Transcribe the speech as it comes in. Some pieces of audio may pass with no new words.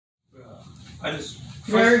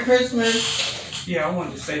Merry Christmas. Yeah, I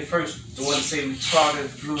wanted to say first, I want to say we started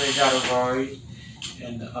Blue Age out of Rory,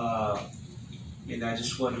 and I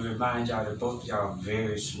just want to remind y'all that both of y'all are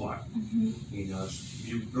very smart. You know,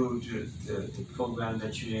 you blew the program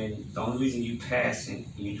that you're in. The only reason you passing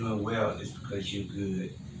and you're doing well is because you're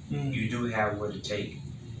good. You do have what it takes.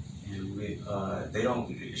 And they don't,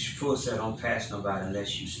 Full Sail don't pass nobody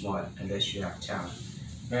unless you're smart, unless you have talent.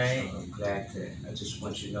 Right. So I'm glad that, I just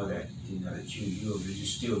want you to know that, that you're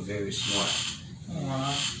still very smart.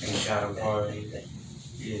 And out of already,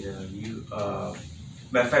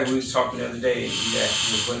 matter of fact, we was talking the other day, you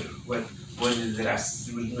asked me what is it I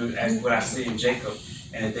see in Jacob,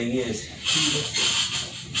 and the thing is,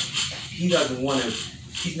 he doesn't want to,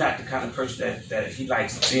 he's not the kind of person that he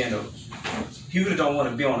likes being he really don't want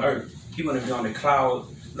to be on earth. He want to be on the cloud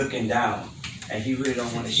looking down, and he really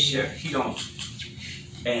don't want to share. He don't.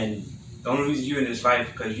 And the only reason you're in his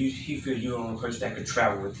life because he feels you're the only person that could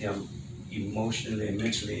travel with him emotionally and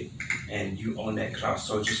mentally, and you on that cloud.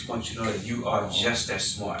 So just want you to know that you are just as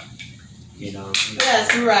smart.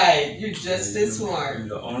 That's right. You're just as smart.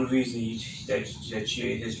 The only reason that you're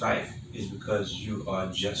in his life is because you are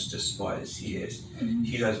just as smart as he is.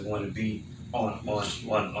 He doesn't want to be on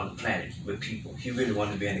the planet with people. He really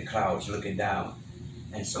wants to be in the clouds looking down.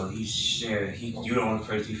 And so you're the only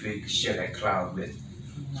person he can share that cloud with.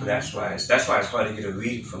 So that's why it's hard to get a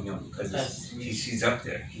reading from him, because he's up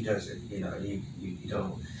there. He does it,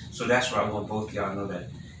 So that's why I want both of y'all to know that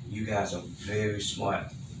you guys are very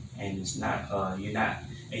smart, and it's not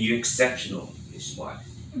you're exceptional. You're smart.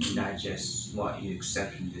 You're not just smart. You're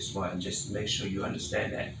exceptionally smart, and just make sure you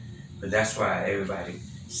understand that. But that's why everybody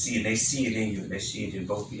they see it in you, and they see it in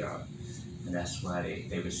both of y'all, and that's why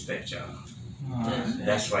they respect y'all.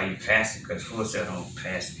 That's why you pass it, because Full Sail don't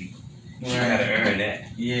pass people. You gotta earn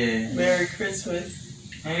that. Yeah. Merry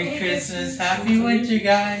Christmas. Merry Christmas. Happy winter,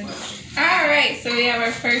 guys. Alright, so we have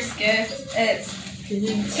our first gift. It's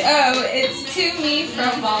to me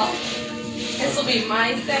from Ball. This will be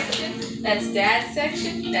my section. That's Dad's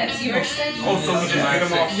section. That's your section. Oh, so we just get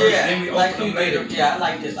them off first, then we open them later? Yeah, I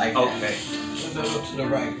liked it like that. Okay. Go to the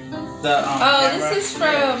right. This is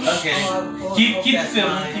from... Okay. Keep it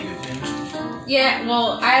filming. Yeah,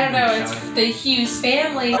 well, I don't know. It's the Hughes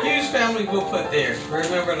family. Hughes family we'll put there.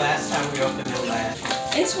 Remember last time we opened it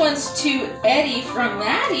last? This one's to Eddie from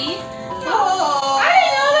Maddi. Oh! I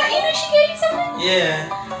didn't know that. You know she gave you something? Yeah.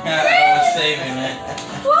 I was saving it.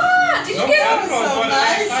 What? Did you get it? So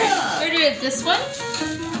nice. We're doing this one.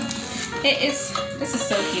 This is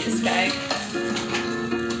so cute, this bag.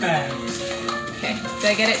 Okay. Did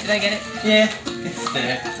I get it? Yeah, it's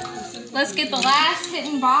there. Let's get the last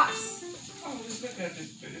hidden box.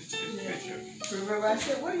 Remember I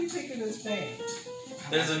said, what do you think of this bag?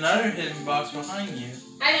 There's another hidden box behind you.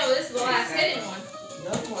 I know, this is the last hidden one.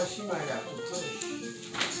 Another one she might have to push.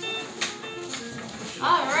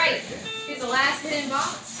 Alright, here's the last hidden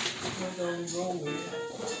box.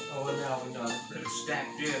 Oh, now we know.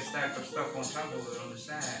 Stack of stuff on top of it on the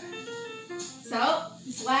side. So,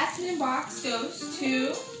 this last hidden box goes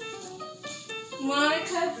to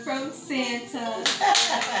Monica from Santa.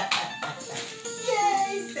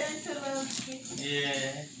 Yay, Santa loves you.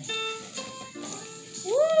 Yeah.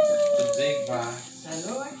 Woo! The big box. I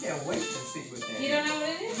know, I can't wait to see what that is. You don't know what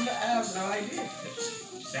it is? I have no idea.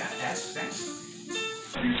 Ask Santa.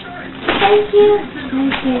 Thank you.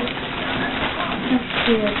 That's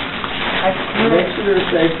good. Make sure it's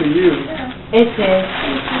safe for you. It is.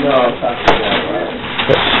 No, I'm talking about right.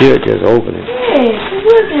 That shit just open it. Hey,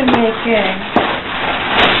 who's the maker?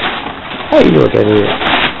 How you know what that is?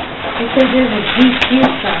 Because there's a GQ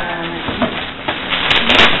sign on it.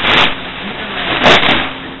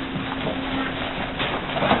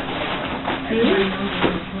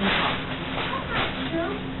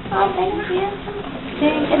 Oh, thank you.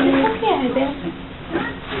 Thank you. Okay, then.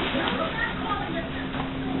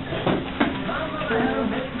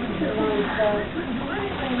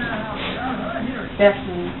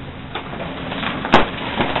 Definitely.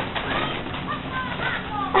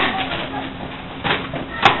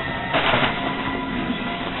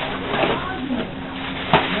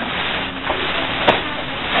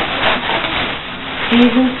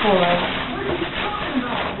 Season 4.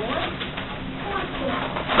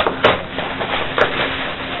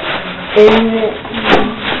 Isn't it?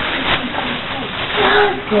 Oh,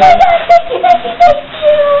 God, thank you.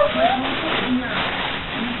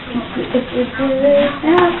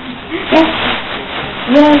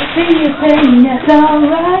 Well, see you saying that's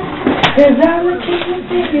alright, 'cause I'm a chicken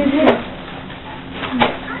figure.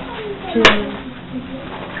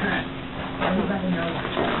 Everybody knows.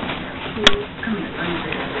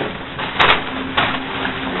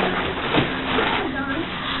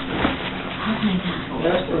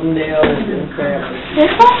 nails and family.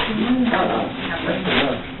 This one?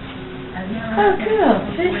 Oh, cool.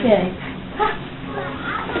 Fish egg.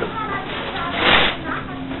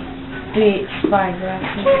 Beach,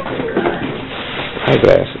 eyeglasses.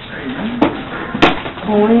 Eyeglasses.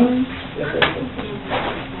 Coins.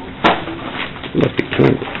 Must be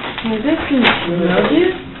candy. Now this is smell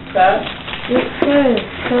juice. It says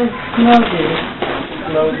smell juice.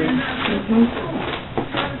 Smell juice.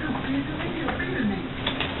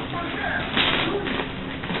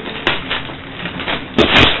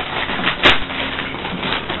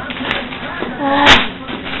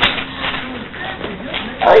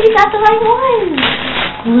 Oh, you got the right one.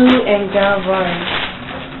 Glue and gum bars.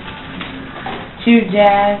 True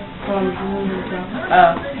Jazz from Glue and Gum.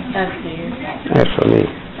 Oh, that's weird. That's for me.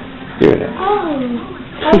 Hear that? Oh,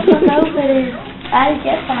 I don't know what it is. I didn't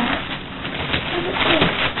get that.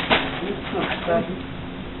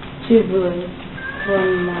 Two blue from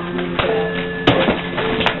Mom and Dad.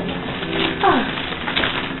 Oh.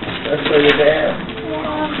 That's for your dad.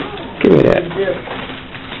 Yeah. Give me that.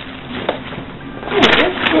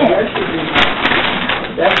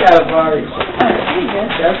 That's out of Ari.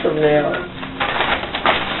 That's from nails.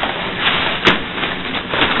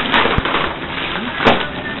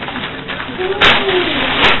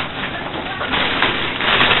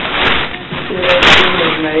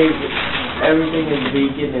 Everything is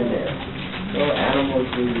vegan in there. No animals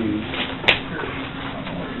we use.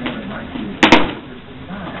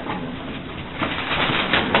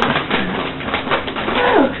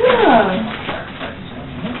 Oh, cool.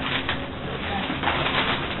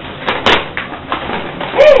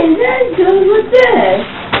 Hey, that goes with this.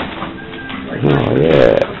 Oh,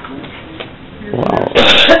 yeah. Wow.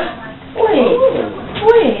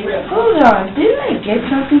 Wait, hold on. Didn't I get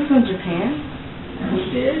something from Japan? You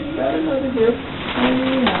did? Got another gift.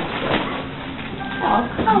 Oh,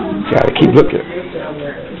 come on. Gotta keep looking.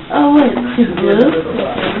 Oh, wait, to blue?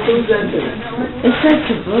 Who's that to? It says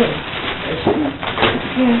to blue.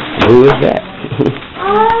 Yeah. Who is that?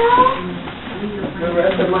 The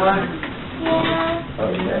rest of mine? Yeah.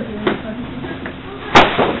 Okay.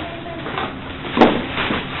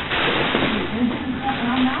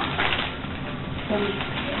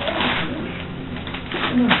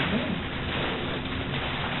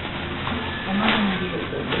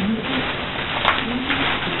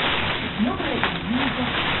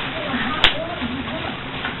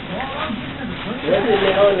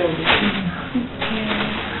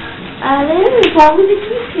 This is probably the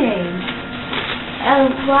keychain.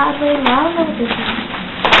 Probably not of the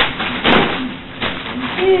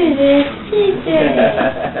Here it is, keychain.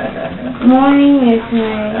 Morning, Miss May.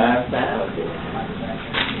 I found it.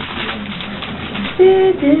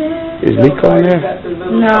 Is Nico in there? Got the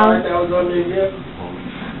little No. card that was on the gift?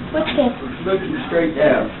 What's that? Look you straight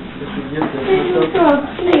down. It's a gift that This you is so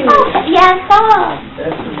cute. Oh, yeah, I saw.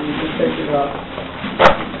 That's when you can take it off.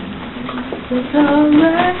 It's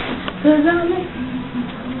alright, 'cause I'm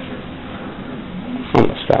I'm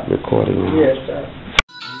gonna stop recording now. Yes, sir.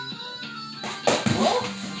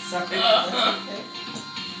 Sorry.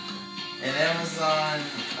 An Amazon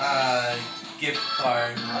gift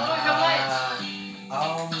card. How much?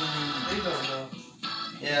 They don't know.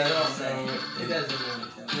 Yeah, I don't know. It doesn't really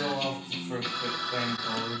tell. Go off for a quick claim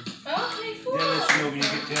code. Okay, cool. They'll let you know when you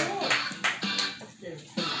get there.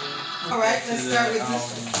 Alright, let's start with this one.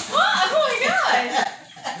 What? Oh my god!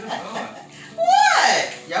 What?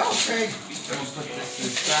 Y'all crazy. So we'll put this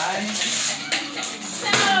inside.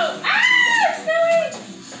 Snow! Ah! Snowy!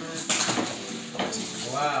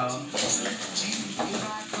 Wow.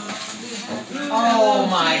 Oh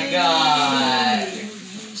my god.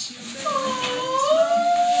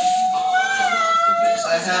 A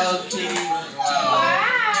Hello Kitty. Wow.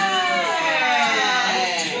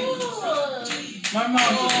 My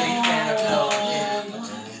mom's a big fan of Hello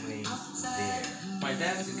Kitty. My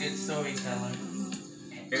dad's a good storyteller.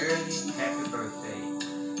 Early happy birthday.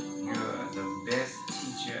 You're the best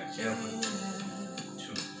teacher ever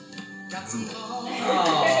to grew. Oh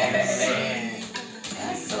man.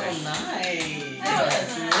 That's so nice.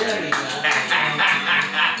 That's really nice.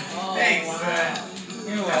 Oh, Thanks, wow. man.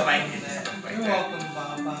 You're welcome. You're welcome,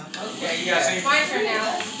 Baba. Okay, you got any? My turn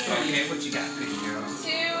now. Okay, what you got, pretty girl? 2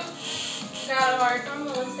 Shoutout art from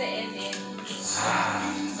Melissa and Danny.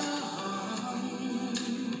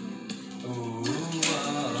 Oh,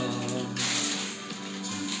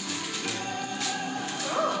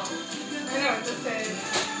 I know what this is.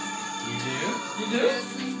 You do? You do?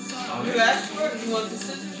 You asked for it? You want the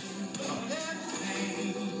scissors?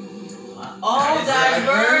 Oh,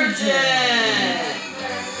 Divergent!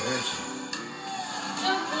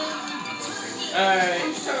 Alright.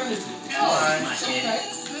 Whose turn Okay.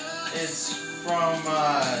 It's from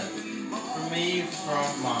me from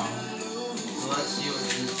Mom. So let's see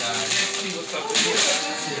what's inside. Let's see what's up here.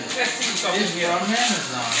 Let's see what's up It's here. from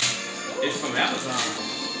Amazon. It's from Amazon.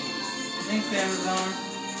 Thanks, Amazon.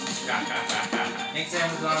 Thanks,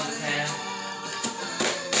 Amazon Japan.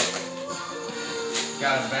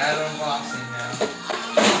 Got a bad unboxing now.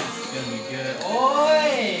 It's gonna be good.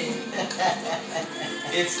 Oi!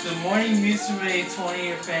 It's the Morning Musume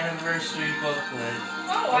 20th anniversary booklet.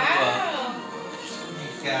 Oh wow!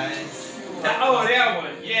 Thanks, guys. Oh, that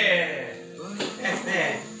one. Yeah. That's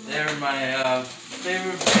that. They're my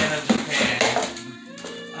favorite band of Japan.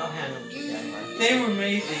 I'll handle that. They were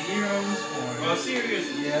made the year I was born. Oh,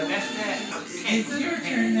 seriously? Yeah. That's that. It's your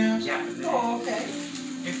turn now. Japanese. Oh, okay.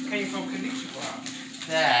 It came from Konnichiwa.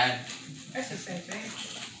 Dad. That's the same thing.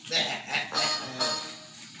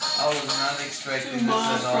 I was not expecting Two this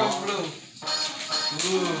moms at all. from Blue.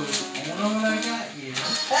 Ooh, I wonder what I got you.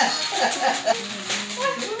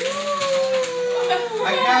 I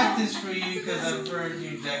got this for you because I've heard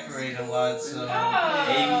you decorate a lot, so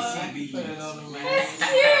ABCB. Put it on the man. That's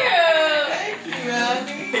cute. Thank you,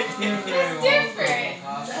 honey. It's different.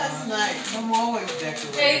 That's nice. I'm always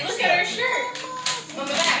decorating. Hey, look at her shirt on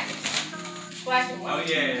the back. Black and Oh, white.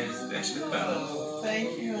 yes. That's the color. Oh,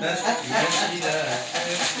 thank you. That's yes, she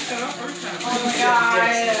does. Oh my god.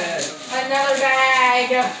 Another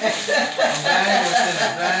bag. A bag within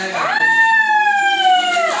a bag.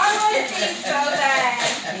 I want these so bad.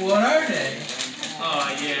 What are they? Oh,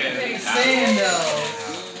 yeah. Sandals.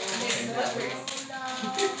 They're slippers.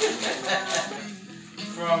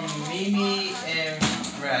 From Mimi and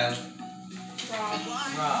Rev.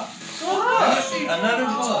 Rob. Another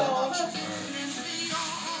book.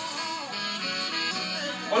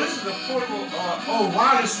 Oh, this is a portable,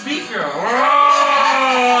 wireless speaker. Oh!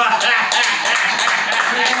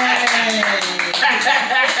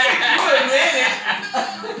 Wait a minute.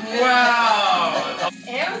 Wow.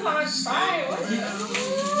 Amazon Prime. What is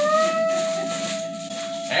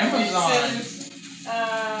Amazon.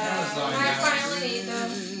 I might finally need them.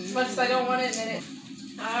 Much as I don't want to admit it.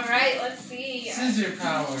 Alright, let's see. Scissor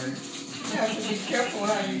power. You have to be careful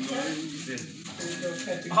how you cut it.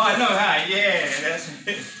 Oh, I know how. Yeah, that's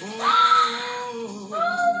it.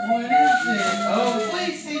 What is it? Oh,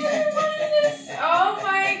 please see that. Oh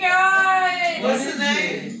my god! What's the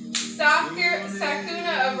name?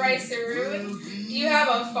 Sakuna of Rice and Ruin. You have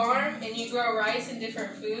a farm and you grow rice and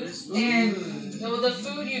different foods. And the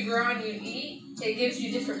food you grow and you eat, it gives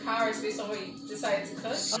you different powers based on what you decide to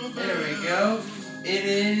cook. There we go. It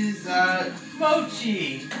is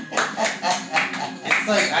mochi. It's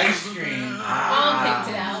like ice cream. Mom picked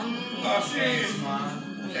it out. Oh, Thanks, serious. Mom.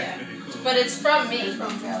 Yeah. That's pretty cool. But it's from me.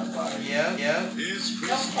 From California. Yep.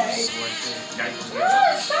 Okay.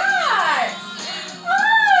 Oh, socks!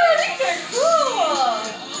 Oh, these are cool!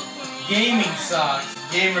 Gaming socks.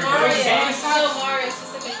 Gamer girl Mario. socks. Oh, Mario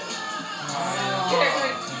specifically.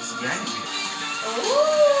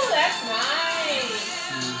 Ooh, that's nice.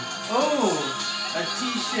 Oh, a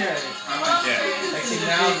t-shirt. I like that. I can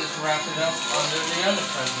now just wrap it up under the other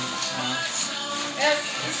presents. Yes,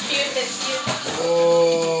 it's cute, it's cute.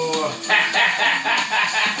 Oh.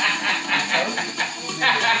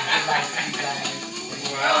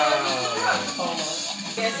 Wow.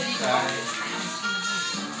 Yes, and you can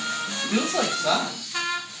Feels like socks.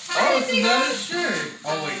 Oh, it's another shirt.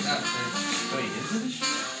 Oh wait, not shirt. Wait, is it a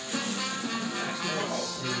shirt?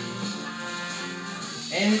 Let's see.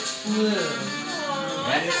 And it's blue. Oh,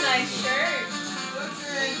 that's a nice shirt.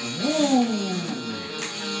 Woo!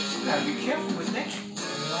 You gotta be careful with that.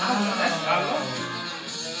 I love it.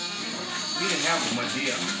 We didn't have a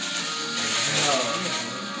Maddi.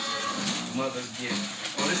 Mother's gift.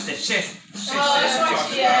 Oh, this is the chest. Oh, that's what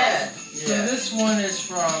she has. So this one is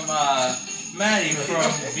from Maddi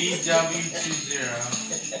from BUBBA.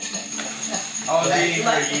 I was reading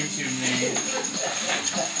her YouTube name.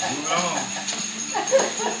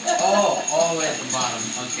 Oh, all the way at the bottom.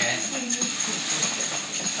 Okay.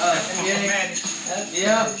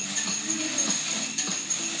 Yep.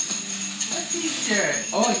 A t-shirt.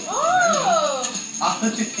 Oh.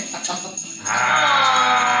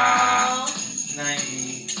 Ah.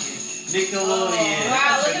 90. Nickelodeon.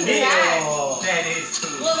 Wow, look at the back. That is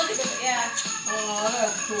cool. Well, look at the, yeah. Oh,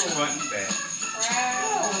 that's cool. Front and back.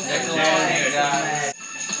 Wow. Nickelodeon, guys.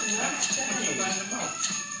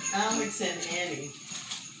 Alex and Annie.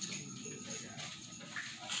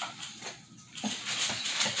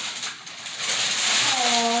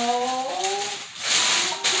 Oh,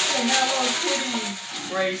 and Hello Kitty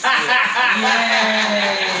bracelet.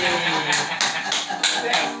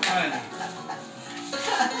 That's funny.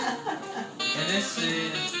 this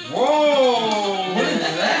is... Whoa! What is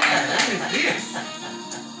that? What is this?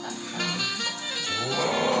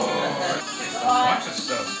 Whoa! It's a bunch of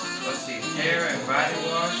stuff. Let's see. Hair and body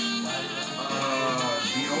wash.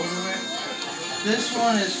 Deodorant. This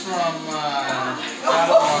one is from Walmart.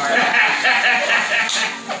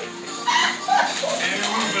 And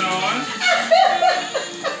moving on.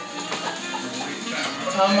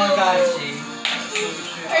 Tamagotchi.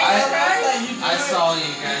 Are you surprised? I saw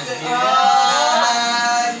you guys get it.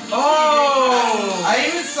 Oh! I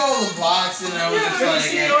even saw the box and I was just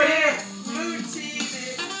like,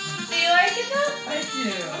 Do you like it though? I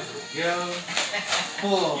do. Yo,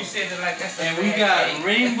 full. You said it like that's And we got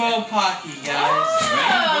Rainbow Pocky, guys.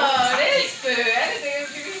 Oh, this food. I didn't think it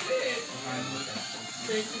was gonna be food.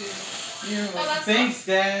 Thank you. Oh, that's Thanks,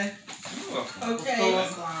 Dad. You're welcome. Okay. Cool.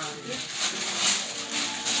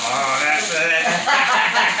 Oh, that's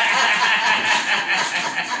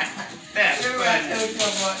That's Remember I funny. told you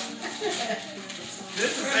about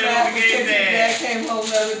This is Remember the game Dad there. came home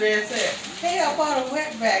the other day and said, hey, I bought a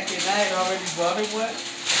wet back and I had already bought a wet.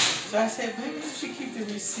 So I said, maybe you should keep the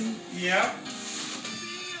receipt. Yep.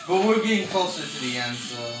 But we're getting closer to the end,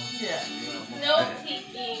 so. Yeah. No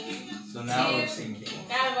peeking. So now we're Two. seeing.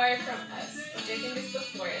 Not away from us. I think it's the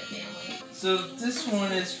Florida family. So this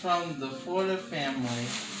one is from the Florida family.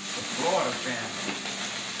 The Florida family.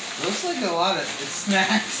 Looks like a lot of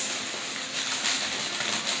snacks.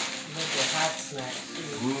 Like a hot snack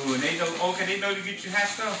too. Ooh, and they know, okay, they know to get you hot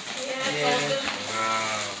stuff? Yeah.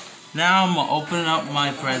 Wow. Now I'm gonna open up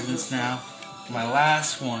my presents now. My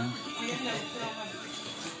last one.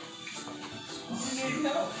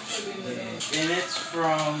 And it's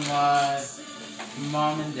from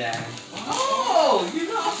Mom and Dad. Oh, you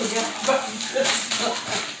know, I forgot about this.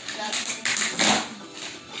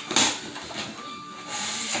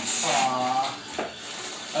 Aww.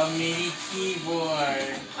 A mini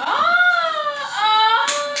keyboard. Oh!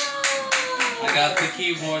 I got the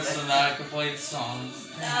keyboard so now I can play the songs.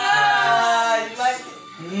 You like it?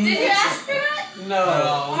 Did you ask for that? No.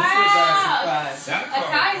 Wow. This was our surprise. Santa A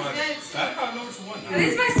tie is Claus good. was. Santa Claus knows what Are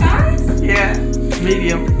these my size? Yeah,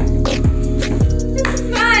 medium. This is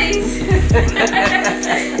nice.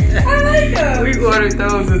 I like them. We ordered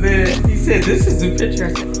those and then he said, this is the picture.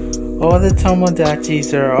 I said, All the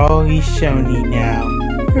Tamagotchis are all Shoni now.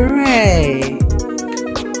 Hooray!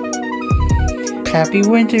 Happy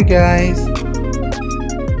winter, guys!